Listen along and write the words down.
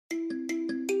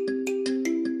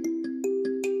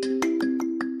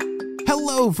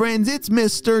Hello friends, it's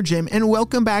Mr. Jim and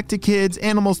welcome back to Kids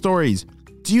Animal Stories.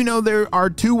 Do you know there are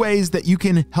 2 ways that you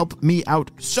can help me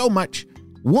out so much?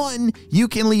 1, you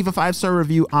can leave a 5-star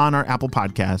review on our Apple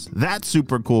podcast. That's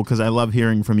super cool because I love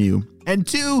hearing from you. And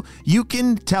 2, you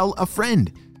can tell a friend.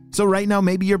 So right now,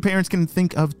 maybe your parents can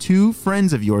think of 2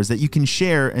 friends of yours that you can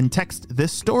share and text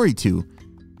this story to.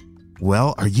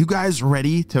 Well, are you guys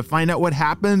ready to find out what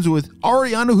happens with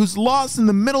Ariana, who's lost in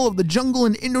the middle of the jungle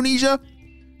in Indonesia?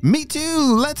 Me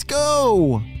too, let's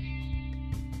go!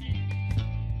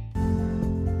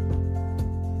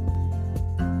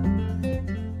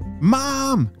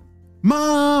 Mom!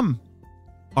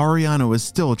 Ariana was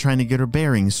still trying to get her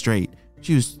bearings straight.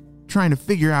 She was trying to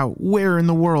figure out where in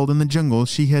the world in the jungle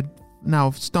she had now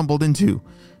stumbled into.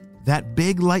 That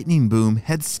big lightning boom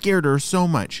had scared her so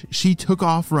much, she took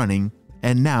off running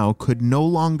and now could no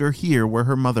longer hear where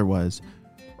her mother was.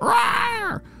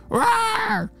 Roar!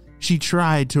 Roar! She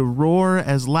tried to roar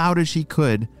as loud as she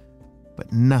could,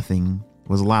 but nothing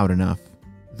was loud enough.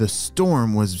 The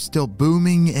storm was still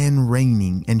booming and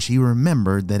raining, and she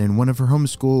remembered that in one of her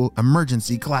homeschool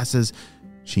emergency classes,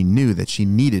 she knew that she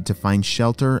needed to find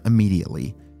shelter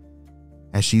immediately.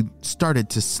 As she started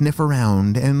to sniff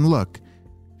around and look,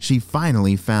 she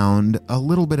finally found a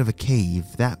little bit of a cave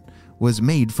that was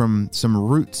made from some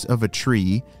roots of a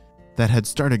tree that had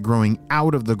started growing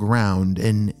out of the ground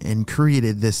and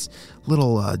created this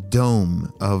little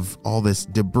dome of all this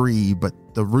debris, but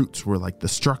the roots were like the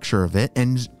structure of it,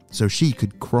 and so she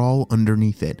could crawl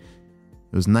underneath it.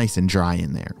 It was nice and dry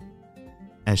in there.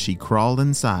 As she crawled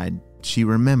inside, she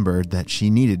remembered that she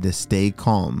needed to stay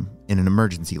calm in an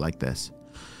emergency like this.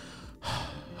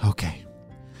 Okay,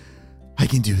 I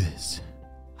can do this.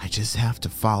 I just have to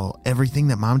follow everything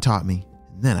that Mom taught me,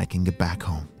 and then I can get back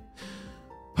home.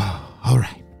 All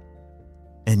right.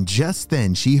 And just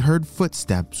then she heard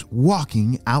footsteps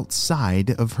walking outside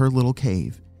of her little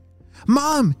cave.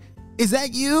 Mom, is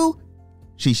that you?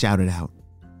 She shouted out.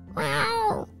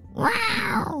 Wow,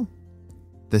 wow.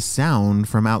 The sound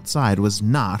from outside was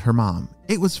not her mom.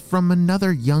 It was from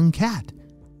another young cat.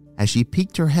 As she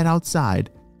peeked her head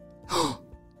outside,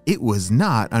 it was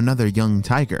not another young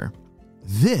tiger.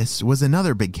 This was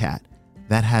another big cat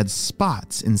that had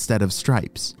spots instead of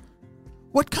stripes.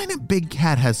 What kind of big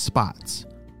cat has spots?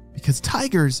 Because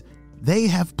tigers, they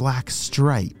have black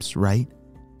stripes, right?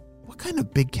 What kind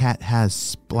of big cat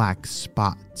has black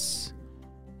spots?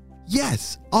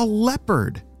 Yes, a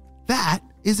leopard. That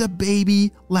is a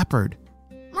baby leopard.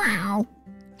 Meow.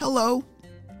 Hello,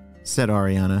 said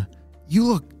Ariana. You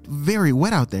look very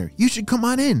wet out there. You should come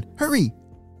on in. Hurry.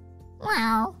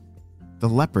 Meow. The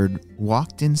leopard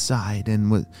walked inside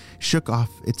and shook off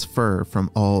its fur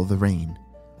from all the rain.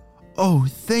 Oh,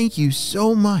 thank you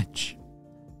so much.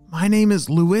 My name is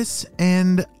Louis,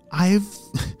 and I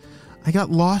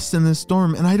got lost in the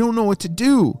storm, and I don't know what to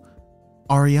do.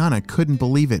 Ariana couldn't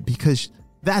believe it because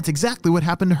that's exactly what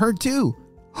happened to her too.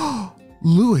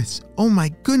 Louis, oh my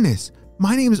goodness.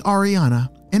 My name is Ariana,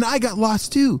 and I got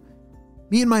lost too.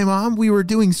 Me and my mom, we were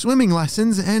doing swimming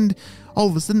lessons, and all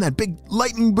of a sudden that big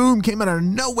lightning boom came out of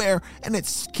nowhere, and it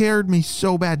scared me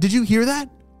so bad. Did you hear that?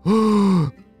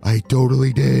 I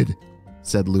totally did,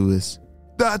 said Louis.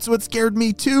 That's what scared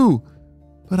me too.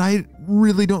 But I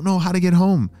really don't know how to get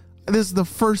home. This is the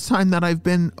first time that I've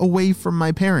been away from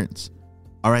my parents.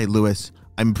 All right, Louis,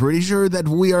 I'm pretty sure that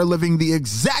we are living the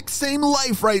exact same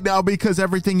life right now because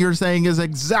everything you're saying is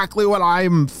exactly what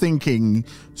I'm thinking.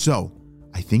 So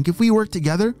I think if we work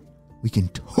together, we can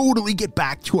totally get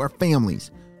back to our families,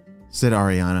 said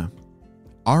Ariana.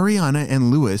 Ariana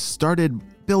and Louis started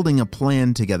building a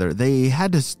plan together. They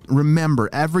had to remember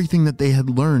everything that they had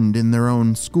learned in their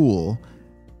own school.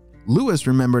 Louis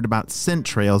remembered about scent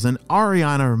trails and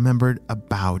Ariana remembered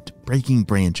about breaking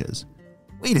branches.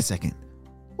 Wait a second.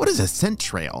 What is a scent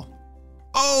trail?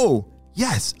 Oh,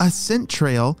 yes, a scent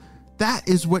trail. That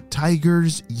is what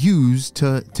tigers use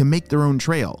to make their own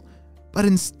trail. But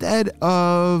instead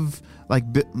of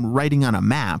writing on a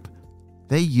map,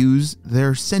 they use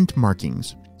their scent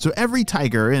markings. So every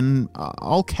tiger and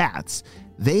all cats,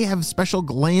 they have special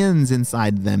glands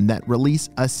inside them that release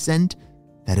a scent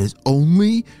that is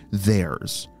only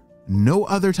theirs. No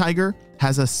other tiger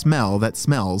has a smell that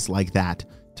smells like that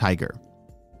tiger.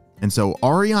 And so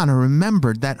Ariana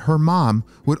remembered that her mom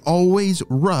would always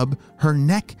rub her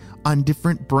neck on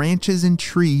different branches and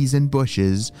trees and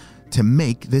bushes to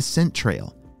make this scent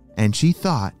trail. And she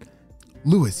thought,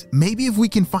 Louis, maybe if we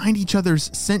can find each other's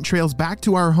scent trails back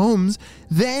to our homes,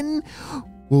 then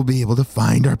we'll be able to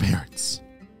find our parents.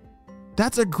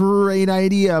 That's a great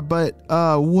idea, but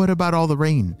what about all the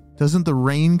rain? Doesn't the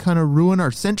rain kind of ruin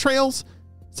our scent trails?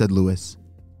 Said Louis.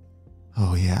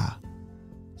 Oh, yeah,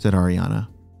 said Ariana.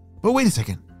 But wait a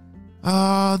second.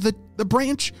 The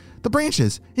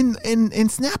branches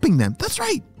and snapping them. That's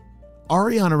right.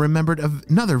 Ariana remembered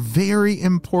another very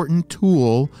important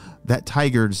tool that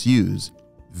tigers use: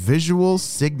 visual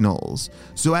signals.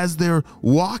 So as they're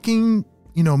walking,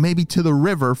 maybe to the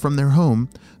river from their home,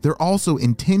 they're also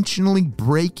intentionally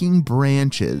breaking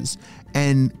branches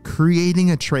and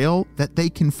creating a trail that they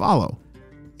can follow.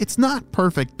 It's not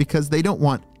perfect because they don't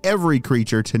want every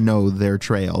creature to know their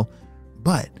trail,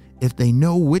 but if they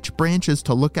know which branches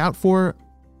to look out for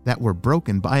that were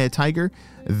broken by a tiger,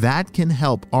 that can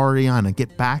help Ariana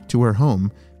get back to her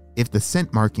home if the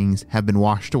scent markings have been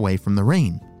washed away from the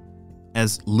rain.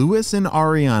 As Louis and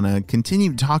Ariana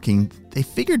continued talking, they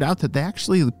figured out that they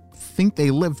actually think they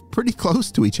live pretty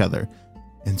close to each other.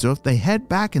 And so if they head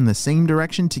back in the same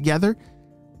direction together,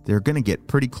 they're going to get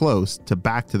pretty close to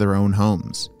back to their own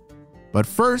homes. But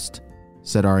first,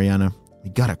 said Ariana,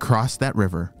 we got to cross that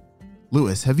river.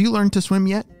 Louis, have you learned to swim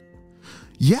yet?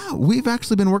 Yeah, we've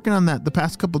actually been working on that the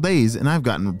past couple days, and I've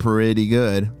gotten pretty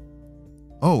good.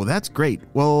 Oh, that's great.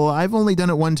 Well, I've only done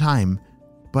it one time,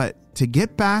 but to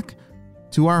get back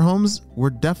to our homes, we're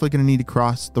definitely going to need to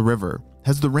cross the river.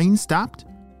 Has the rain stopped?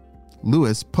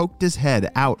 Louis poked his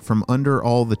head out from under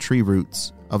all the tree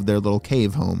roots of their little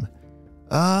cave home.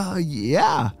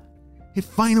 Yeah, it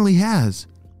finally has.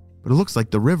 But it looks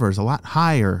like the river's a lot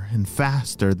higher and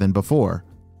faster than before.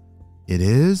 It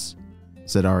is?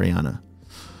 Said Ariana.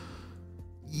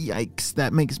 Yikes,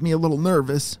 that makes me a little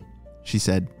nervous, she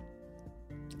said.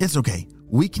 It's okay.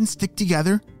 We can stick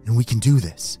together and we can do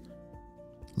this.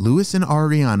 Louis and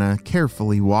Ariana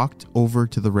carefully walked over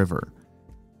to the river.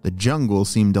 The jungle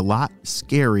seemed a lot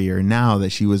scarier now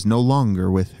that she was no longer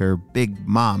with her big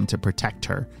mom to protect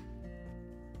her.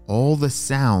 All the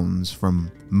sounds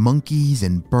from monkeys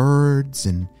and birds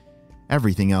and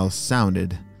everything else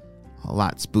sounded a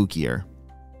lot spookier.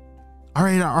 All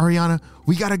right, Ariana,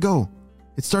 we gotta go.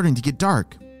 It's starting to get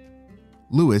dark.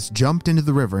 Louis jumped into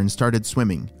the river and started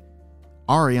swimming.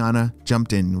 Ariana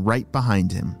jumped in right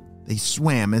behind him. They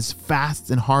swam as fast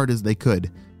and hard as they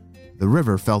could. The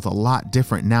river felt a lot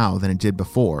different now than it did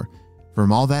before.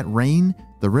 From all that rain,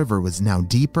 the river was now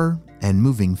deeper and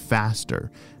moving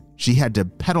faster. She had to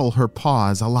pedal her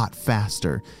paws a lot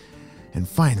faster. And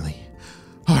finally,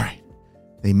 all right,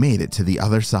 they made it to the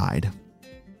other side.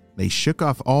 They shook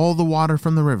off all the water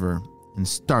from the river and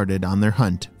started on their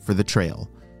hunt for the trail.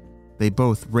 They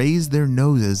both raised their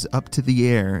noses up to the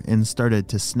air and started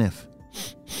to sniff.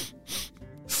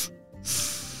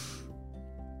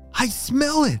 I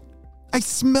smell it! I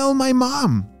smell my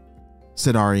mom,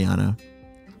 said Ariana.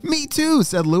 Me too,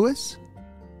 said Louis.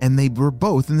 And they were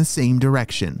both in the same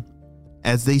direction.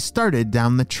 As they started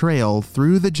down the trail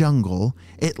through the jungle,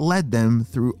 it led them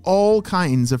through all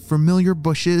kinds of familiar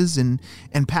bushes and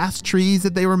past trees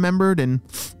that they remembered, and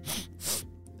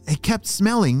it kept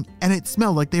smelling, and it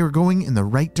smelled like they were going in the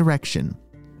right direction.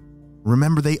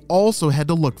 Remember, they also had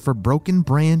to look for broken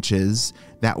branches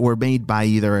that were made by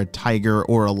either a tiger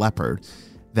or a leopard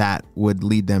that would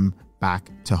lead them back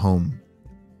to home.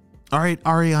 All right,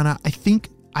 Ariana, I think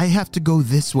I have to go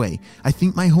this way. I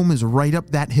think my home is right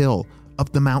up that hill,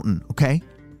 up the mountain, okay?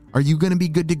 Are you going to be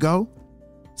good to go?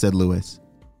 Said Louis.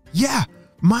 Yeah,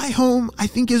 my home, I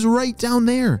think, is right down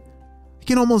there.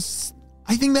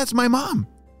 I think that's my mom.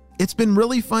 It's been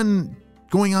really fun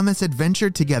going on this adventure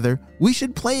together. We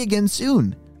should play again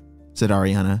soon, said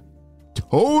Ariana.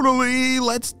 Totally,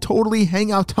 let's totally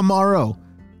hang out tomorrow,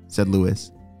 said Louis.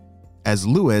 As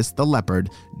Louis, the leopard,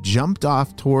 jumped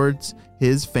off towards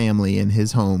his family and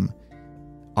his home,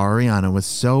 Ariana was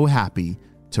so happy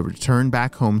to return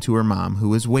back home to her mom, who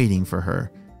was waiting for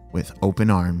her with open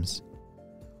arms.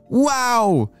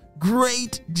 Wow!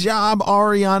 Great job,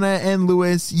 Ariana and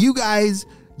Louis. You guys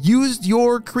used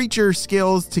your creature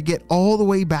skills to get all the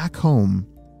way back home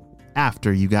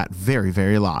after you got very,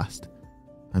 very lost.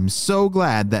 I'm so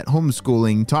glad that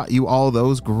homeschooling taught you all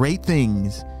those great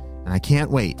things, and I can't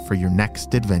wait for your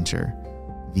next adventure.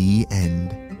 The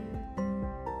end.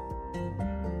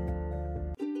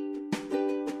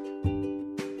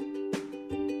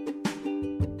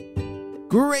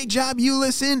 Great job, you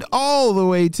listened all the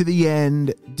way to the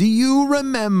end. Do you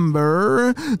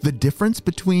remember the difference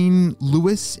between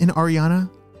Louis and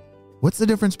Ariana? What's the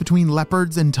difference between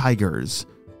leopards and tigers?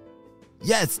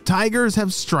 Yes, tigers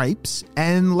have stripes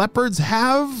and leopards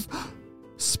have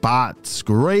spots.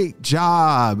 Great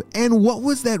job. And what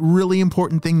was that really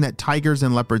important thing that tigers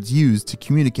and leopards use to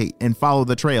communicate and follow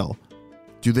the trail?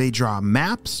 Do they draw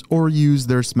maps or use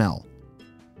their smell?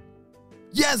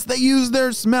 Yes, they use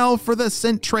their smell for the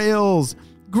scent trails.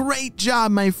 Great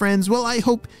job, my friends. Well, I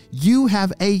hope you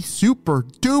have a super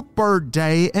duper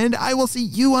day, and I will see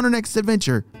you on our next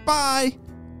adventure. Bye.